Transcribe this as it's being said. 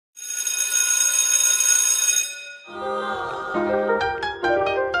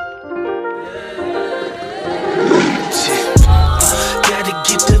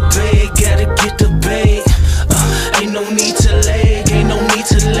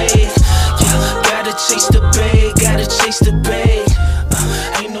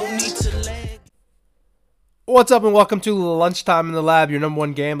What's up and welcome to Lunchtime in the Lab, your number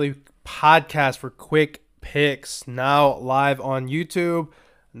one gambling podcast for quick picks. Now live on YouTube,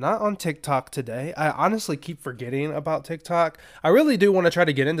 not on TikTok today. I honestly keep forgetting about TikTok. I really do want to try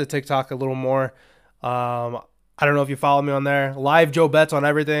to get into TikTok a little more. I don't know if you follow me on there. Live Joe Bets on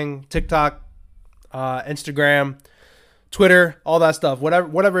everything. TikTok, Instagram, Twitter, all that stuff.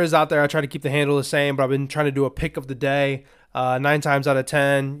 Whatever is out there, I try to keep the handle the same, but I've been trying to do a pick of the day. 9 times out of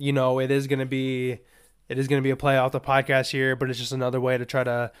 10, it is going to be a play off the podcast here, but it's just another way to try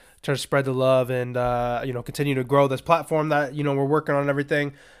to spread the love and continue to grow this platform that we're working on and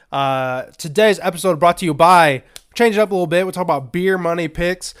everything. Today's episode brought to you by, change it up a little bit. We'll talk about beer money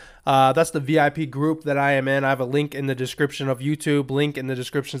picks. That's the VIP group that I am in. I have a link in the description of YouTube, link in the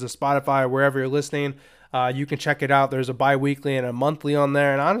descriptions of Spotify, wherever you're listening. You can check it out. There's a bi-weekly and a monthly on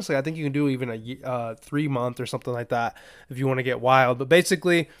there. And honestly, I think you can do even a 3-month or something like that if you want to get wild. But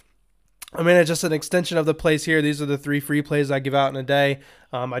basically, it's just an extension of the plays here. These are the 3 free plays I give out in a day.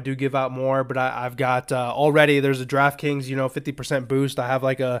 I do give out more, but I've got already, there's a DraftKings, 50% boost. I have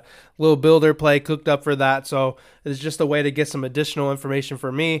like a little builder play cooked up for that. So it's just a way to get some additional information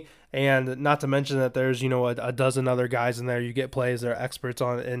for me. And not to mention that there's, a dozen other guys in there. You get plays that are experts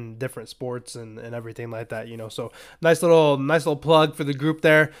on in different sports and everything like that, So nice little plug for the group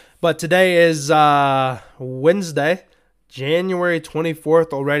there. But today is Wednesday, January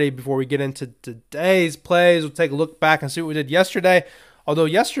 24th already. Before we get into today's plays, we'll take a look back and see what we did yesterday. Although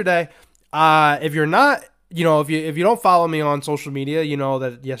yesterday, if you're not, if you don't follow me on social media, you know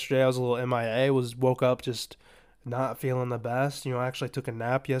that yesterday I was a little MIA, woke up just not feeling the best. I actually took a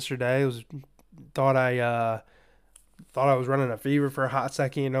nap yesterday. Thought I was running a fever for a hot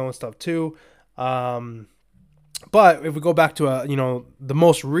second, and stuff too. But if we go back to the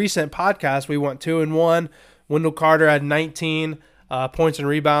most recent podcast, we went 2-1. Wendell Carter had 19 points and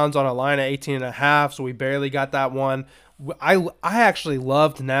rebounds on a line at 18.5, so we barely got that one. I actually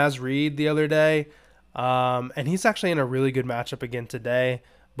loved Naz Reid the other day, and he's actually in a really good matchup again today.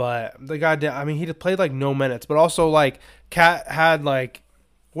 But the guy did, he played like no minutes, but also like Cat had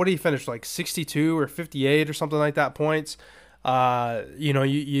what did he finish, like 62 or 58 or something like that points.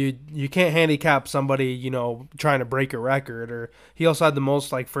 You can't handicap somebody, trying to break a record. Or he also had the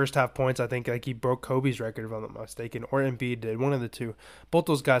most first half points. I think he broke Kobe's record if I'm not mistaken, or Embiid did, one of the two. Both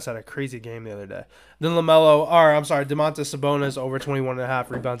those guys had a crazy game the other day. Then Domantas Sabonis over 21.5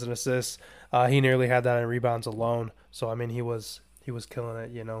 rebounds and assists. He nearly had that in rebounds alone. So he was killing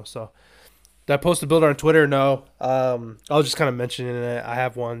it, so. Did I post a builder on Twitter? No. I was just kind of mentioning it. I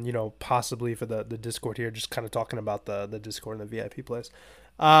have one, possibly for the Discord here, just kind of talking about the Discord and the VIP plays.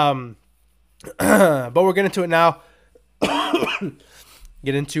 But we're getting into it now.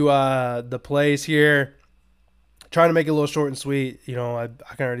 Get into the plays here. Trying to make it a little short and sweet. I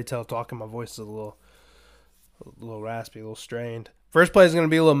can already tell talking my voice is a little raspy, a little strained. First play is going to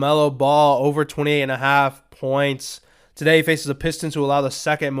be a LaMelo Ball over 28.5 points. Today he faces the Pistons, who allow the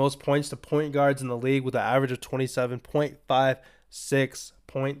second most points to point guards in the league with an average of 27.56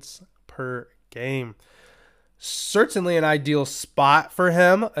 points per game. Certainly an ideal spot for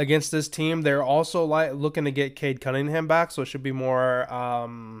him against this team. They're also looking to get Cade Cunningham back, so it should be more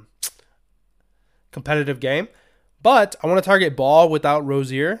competitive game. But I want to target Ball without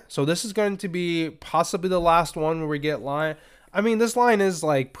Rozier, so this is going to be possibly the last one where we get line. This line is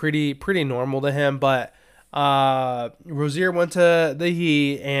pretty normal to him, but Rozier went to the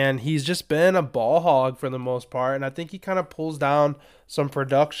Heat, and he's just been a ball hog for the most part, and I think he kind of pulls down some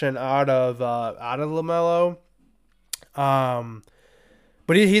production out of LaMelo.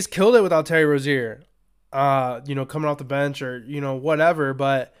 But he's killed it without Terry Rozier. Coming off the bench or whatever,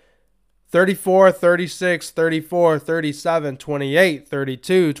 but 34, 36, 34, 37, 28,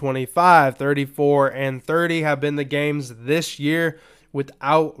 32, 25, 34, and 30 have been the games this year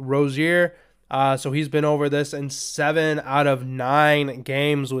without Rozier. So he's been over this in 7 out of 9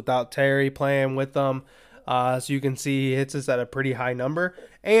 games without Terry playing with them. So you can see he hits us at a pretty high number.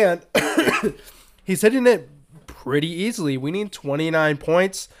 And he's hitting it pretty easily. We need 29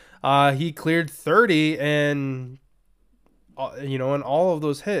 points. He cleared 30 in all of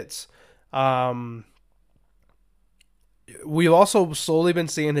those hits. We've also slowly been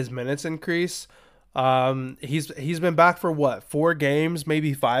seeing his minutes increase. He's been back for 4 games,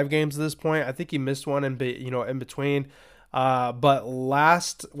 maybe 5 games at this point. I think he missed one in between. But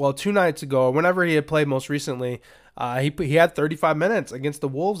 2 nights ago, whenever he had played most recently, he had 35 minutes against the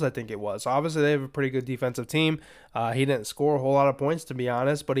Wolves, I think it was. So obviously they have a pretty good defensive team. He didn't score a whole lot of points, to be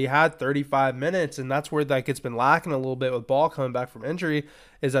honest, but he had 35 minutes, and that's where it's been lacking a little bit with Ball coming back from injury,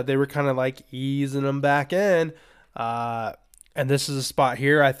 is that they were kind of easing him back in. And this is a spot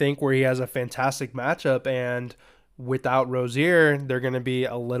here, I think, where he has a fantastic matchup. And without Rozier, they're going to be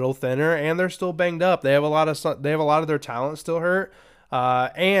a little thinner, and they're still banged up. They have a lot of their talent still hurt.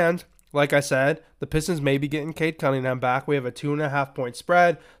 And like I said, the Pistons may be getting Cade Cunningham back. We have a 2.5-point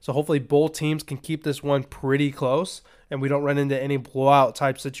spread, so hopefully both teams can keep this one pretty close, and we don't run into any blowout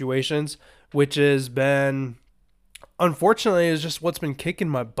type situations, which has been, unfortunately, is just what's been kicking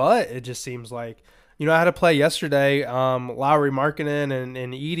my butt. It just seems like, I had to play yesterday. Lowry Markkinen and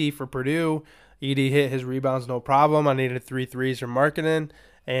Edey for Purdue. Edey hit his rebounds no problem. I needed 3 threes from Markkinen,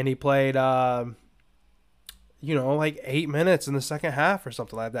 and he played, like 8 minutes in the second half or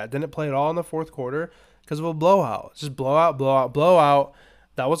something like that. Didn't play at all in the fourth quarter because of a blowout. Just blowout, blowout, blowout.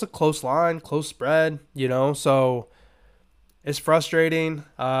 That was a close line, close spread, so it's frustrating.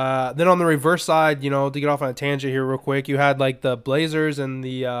 Then on the reverse side, to get off on a tangent here real quick, you had like the Blazers and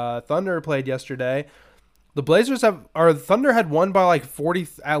the Thunder played yesterday. The Thunder had won by like 40,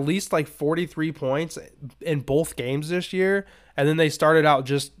 at least like 43 points in both games this year, and then they started out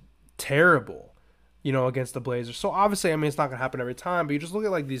just terrible, against the Blazers. So obviously, it's not gonna happen every time, but you just look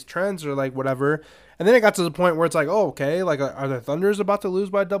at like these trends or like whatever, and then it got to the point where it's like, oh, okay, like are the Thunders about to lose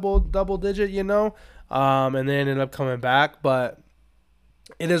by double digit, and they ended up coming back, but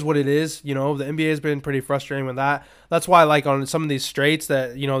it is what it is. The NBA has been pretty frustrating with that. That's why, like, on some of these straights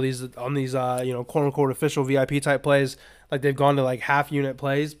that, these quote unquote official VIP type plays, like they've gone to like half unit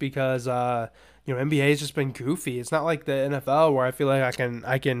plays because, NBA has just been goofy. It's not like the NFL where I feel like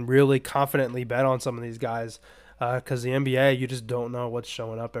I can really confidently bet on some of these guys, because the NBA, you just don't know what's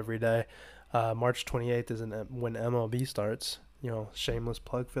showing up every day. March 28th is when MLB starts. Shameless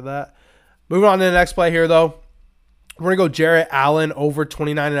plug for that. Moving on to the next play here, though. We're going to go Jarrett Allen over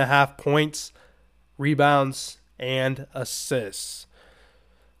 29.5 points, rebounds, and assists.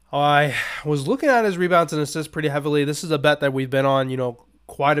 I was looking at his rebounds and assists pretty heavily. This is a bet that we've been on,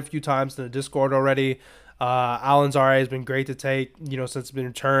 quite a few times in the Discord already. Allen's RA has been great to take, since he's been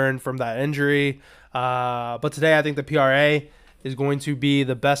returned from that injury. But today I think the PRA is going to be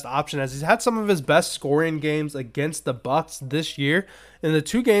the best option, as he's had some of his best scoring games against the Bucks this year. In the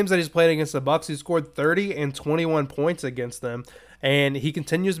 2 games that he's played against the Bucks, he scored 30 and 21 points against them, and he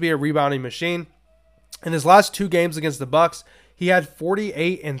continues to be a rebounding machine. In his last 2 games against the Bucks, he had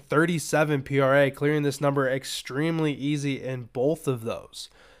 48 and 37 PRA, clearing this number extremely easy in both of those.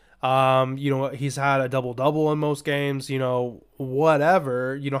 He's had a double-double in most games,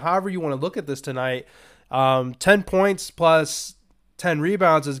 whatever, however you want to look at this tonight. 10 points plus 10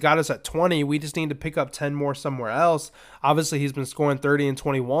 rebounds has got us at 20. We just need to pick up 10 more somewhere else. Obviously, he's been scoring 30 and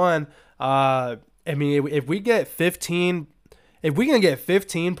 21. If we get 15, if we can get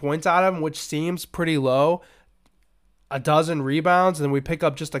 15 points out of him, which seems pretty low, a dozen rebounds, and then we pick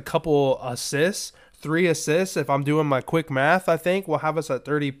up just a couple assists, 3 assists. If I'm doing my quick math, I think we'll have us at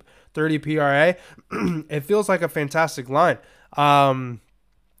 30 PRA. It feels like a fantastic line.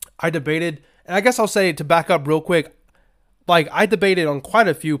 I debated, and I guess I'll say, to back up real quick, like I debated on quite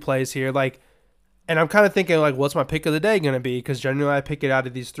a few plays here, and I'm kind of thinking like, what's my pick of the day going to be? Because generally I pick it out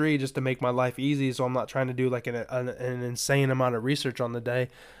of these 3 just to make my life easy, so I'm not trying to do like an insane amount of research on the day.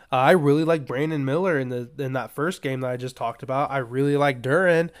 I really like Brandon Miller in that first game that I just talked about. I really like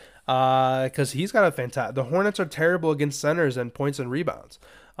Duren because he's got a fantastic. The Hornets are terrible against centers and points and rebounds.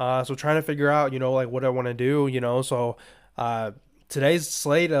 So trying to figure out, like what I want to do, So today's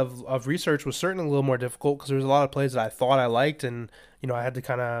slate of research was certainly a little more difficult because there was a lot of plays that I thought I liked, and I had to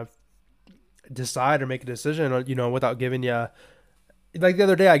kind of decide or make a decision, without giving you, like the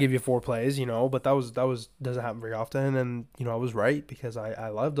other day I gave you 4 plays, but that was doesn't happen very often, and I was right because I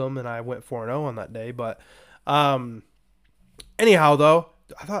loved them and I went 4-0 on that day. But anyhow, though,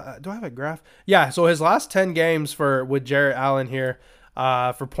 I thought, do I have a graph? Yeah, so his last 10 games with Jarrett Allen here.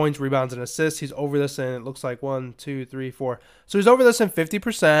 For points, rebounds, and assists, he's over this in, it looks like 1, 2, 3, 4. So he's over this in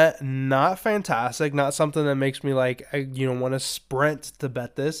 50%. Not fantastic. Not something that makes me like, want to sprint to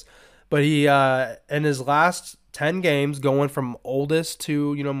bet this. But he, in his last 10 games, going from oldest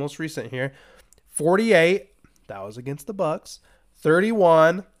to, most recent here, 48, that was against the Bucks,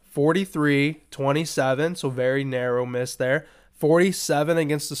 31, 43, 27, so very narrow miss there. 47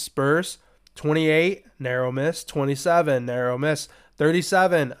 against the Spurs, 28, narrow miss, 27, narrow miss.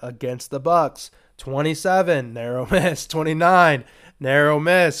 37 against the Bucks, 27, narrow miss, 29, narrow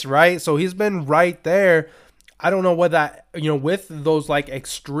miss, right? So he's been right there. I don't know what that, with those like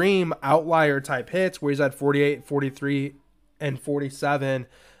extreme outlier type hits where he's at 48, 43, and 47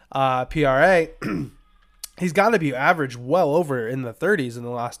 PRA, he's got to be average well over in the 30s in the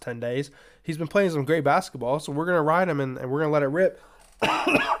last 10 days. He's been playing some great basketball, so we're going to ride him and we're going to let it rip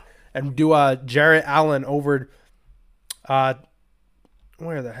and do Jarrett Allen over Uh,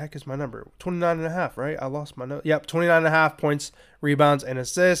 where the heck is my number? 29.5, right? I lost my note. Yep, 29.5 points, rebounds, and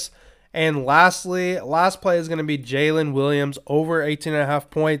assists. And lastly, last play is going to be Jalen Williams over 18.5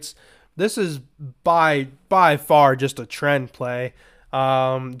 points. This is by far just a trend play.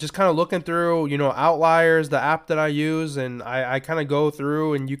 Just kind of looking through, Outliers, the app that I use, and I kind of go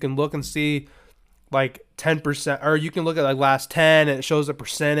through and you can look and see like 10%, or you can look at like last 10 and it shows the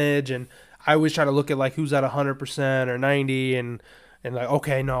percentage. And I always try to look at like who's at 100% or 90 and like,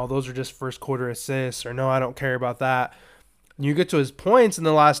 okay, no, those are just first quarter assists, or no, I don't care about that. You get to his points in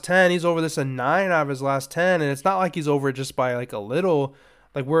the last 10, he's over this a 9 out of his last 10, and it's not like he's over it just by like a little.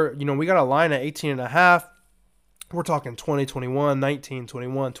 Like we got a line at 18.5. We're talking 20, 21, 19,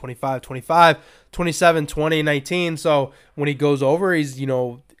 21, 25, 25, 27, 20, 19. So when he goes over, he's,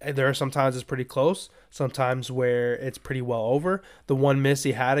 there are sometimes it's pretty close, sometimes where it's pretty well over. The one miss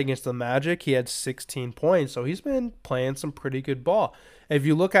he had against the Magic, he had 16 points. So he's been playing some pretty good ball. If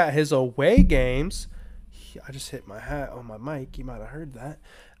you look at his away games, I just hit my hat on my mic. You might have heard that.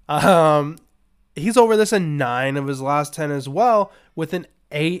 He's over this in 9 of his last 10 as well with an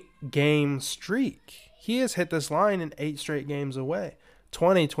 8-game streak. He has hit this line in 8 straight games away.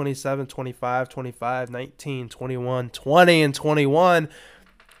 20, 27, 25, 25, 19, 21, 20, and 21.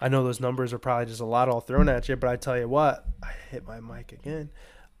 I know those numbers are probably just a lot all thrown at you, but I tell you what, I hit my mic again.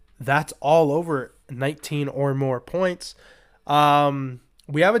 That's all over 19 or more points.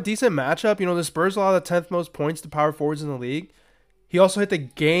 We have a decent matchup. The Spurs allow the 10th most points to power forwards in the league. He also hit the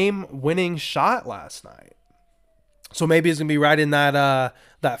game-winning shot last night. So maybe he's going to be right in that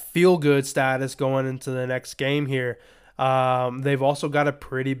feel-good status going into the next game here. They've also got a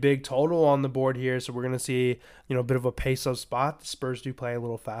pretty big total on the board here, so we're going to see a bit of a pace-up spot. The Spurs do play a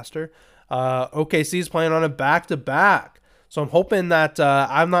little faster. OKC is playing on a back-to-back. So I'm hoping that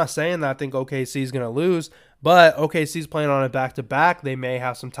I'm not saying that I think OKC is going to lose, but OKC's playing on a back-to-back. They may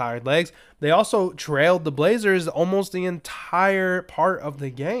have some tired legs. They also trailed the Blazers almost the entire part of the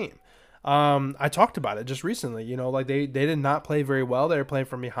game. I talked about it just recently. They did not play very well. They were playing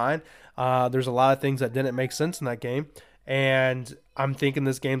from behind. There's a lot of things that didn't make sense in that game. And I'm thinking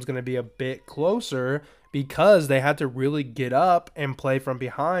this game's going to be a bit closer because they had to really get up and play from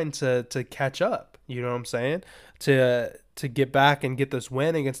behind to catch up. You know what I'm saying? To get back and get this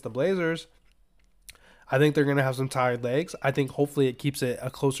win against the Blazers. I think they're going to have some tired legs. I think hopefully it keeps it a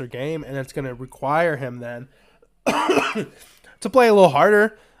closer game, and it's going to require him then to play a little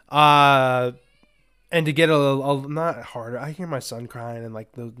harder and to get a little, not harder. I hear my son crying and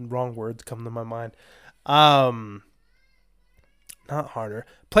like the wrong words come to my mind. Not harder.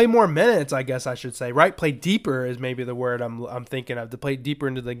 Play more minutes, I guess I should say, right? Play deeper is maybe the word I'm thinking of, to play deeper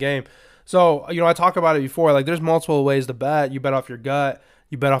into the game. So, I talk about it before, like there's multiple ways to bet. You bet off your gut,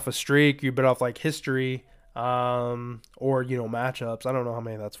 you bet off a streak, you bet off like history, or, matchups. I don't know how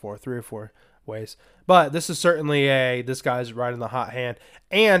many that's for, 3 or 4 ways. But this is certainly this guy's right in the hot hand.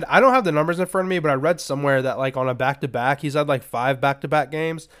 And I don't have the numbers in front of me, but I read somewhere that like on a back-to-back, he's had like 5 back-to-back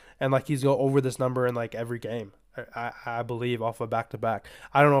games, and like he's go over this number in like every game. I believe off a back-to-back.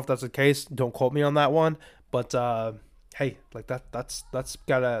 I don't know if that's the case. Don't quote me on that one. But hey, like that's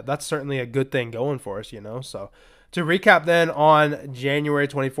certainly a good thing going for us, So to recap then on January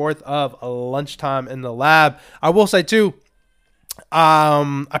 24th of Lunchtime in the Lab, I will say too,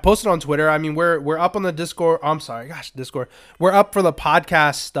 I posted on Twitter. I mean, we're up on the Discord. Discord. We're up for the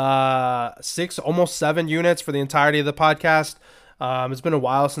podcast 6, almost 7 units for the entirety of the podcast. It's been a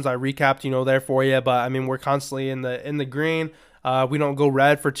while since I recapped, there for you, but I mean, we're constantly in the green. We don't go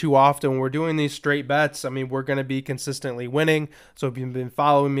red for too often. We're doing these straight bets. I mean, we're going to be consistently winning. So if you've been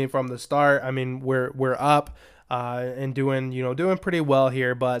following me from the start, I mean, we're up and doing pretty well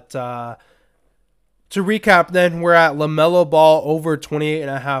here. But to recap, then we're at LaMelo Ball over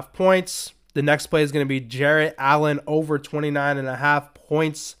 28.5 points. The next play is going to be Jarrett Allen over 29.5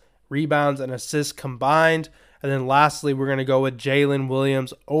 points, rebounds, and assists combined. And then lastly, we're going to go with Jalen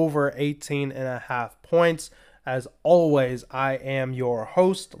Williams over 18.5 points. As always, I am your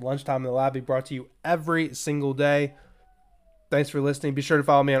host. Lunchtime in the Lab is brought to you every single day. Thanks for listening. Be sure to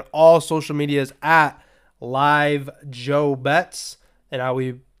follow me on all social medias at LiveJoeBets. And I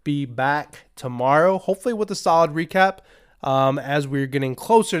will be back tomorrow, hopefully with a solid recap as we're getting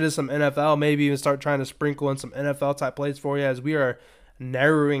closer to some NFL. Maybe even start trying to sprinkle in some NFL type plays for you as we are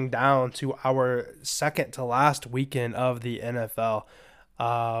narrowing down to our second to last weekend of the NFL,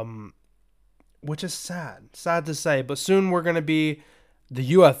 which is sad to say, but soon we're going to be,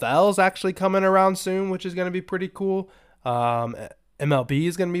 the UFL is actually coming around soon, which is going to be pretty cool. MLB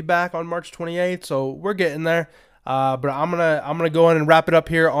is going to be back on March 28th, so we're getting there. But I'm gonna go in and wrap it up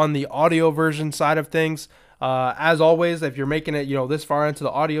here on the audio version side of things. As always, if you're making it, this far into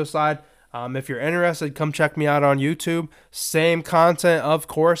the audio side, if you're interested, come check me out on YouTube. Same content, of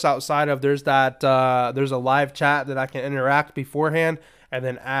course, outside of there's a live chat that I can interact beforehand, and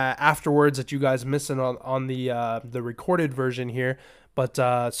then afterwards that you guys missing on the recorded version here. But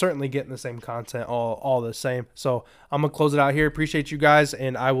certainly getting the same content all the same. So I'm going to close it out here. Appreciate you guys,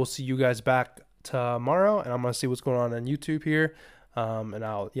 and I will see you guys back tomorrow. And I'm going to see what's going on YouTube here. And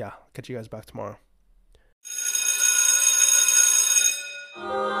I'll catch you guys back tomorrow.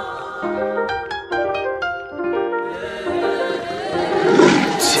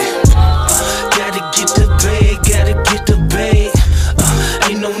 Gotta get the bag,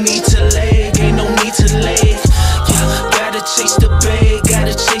 ain't no need to let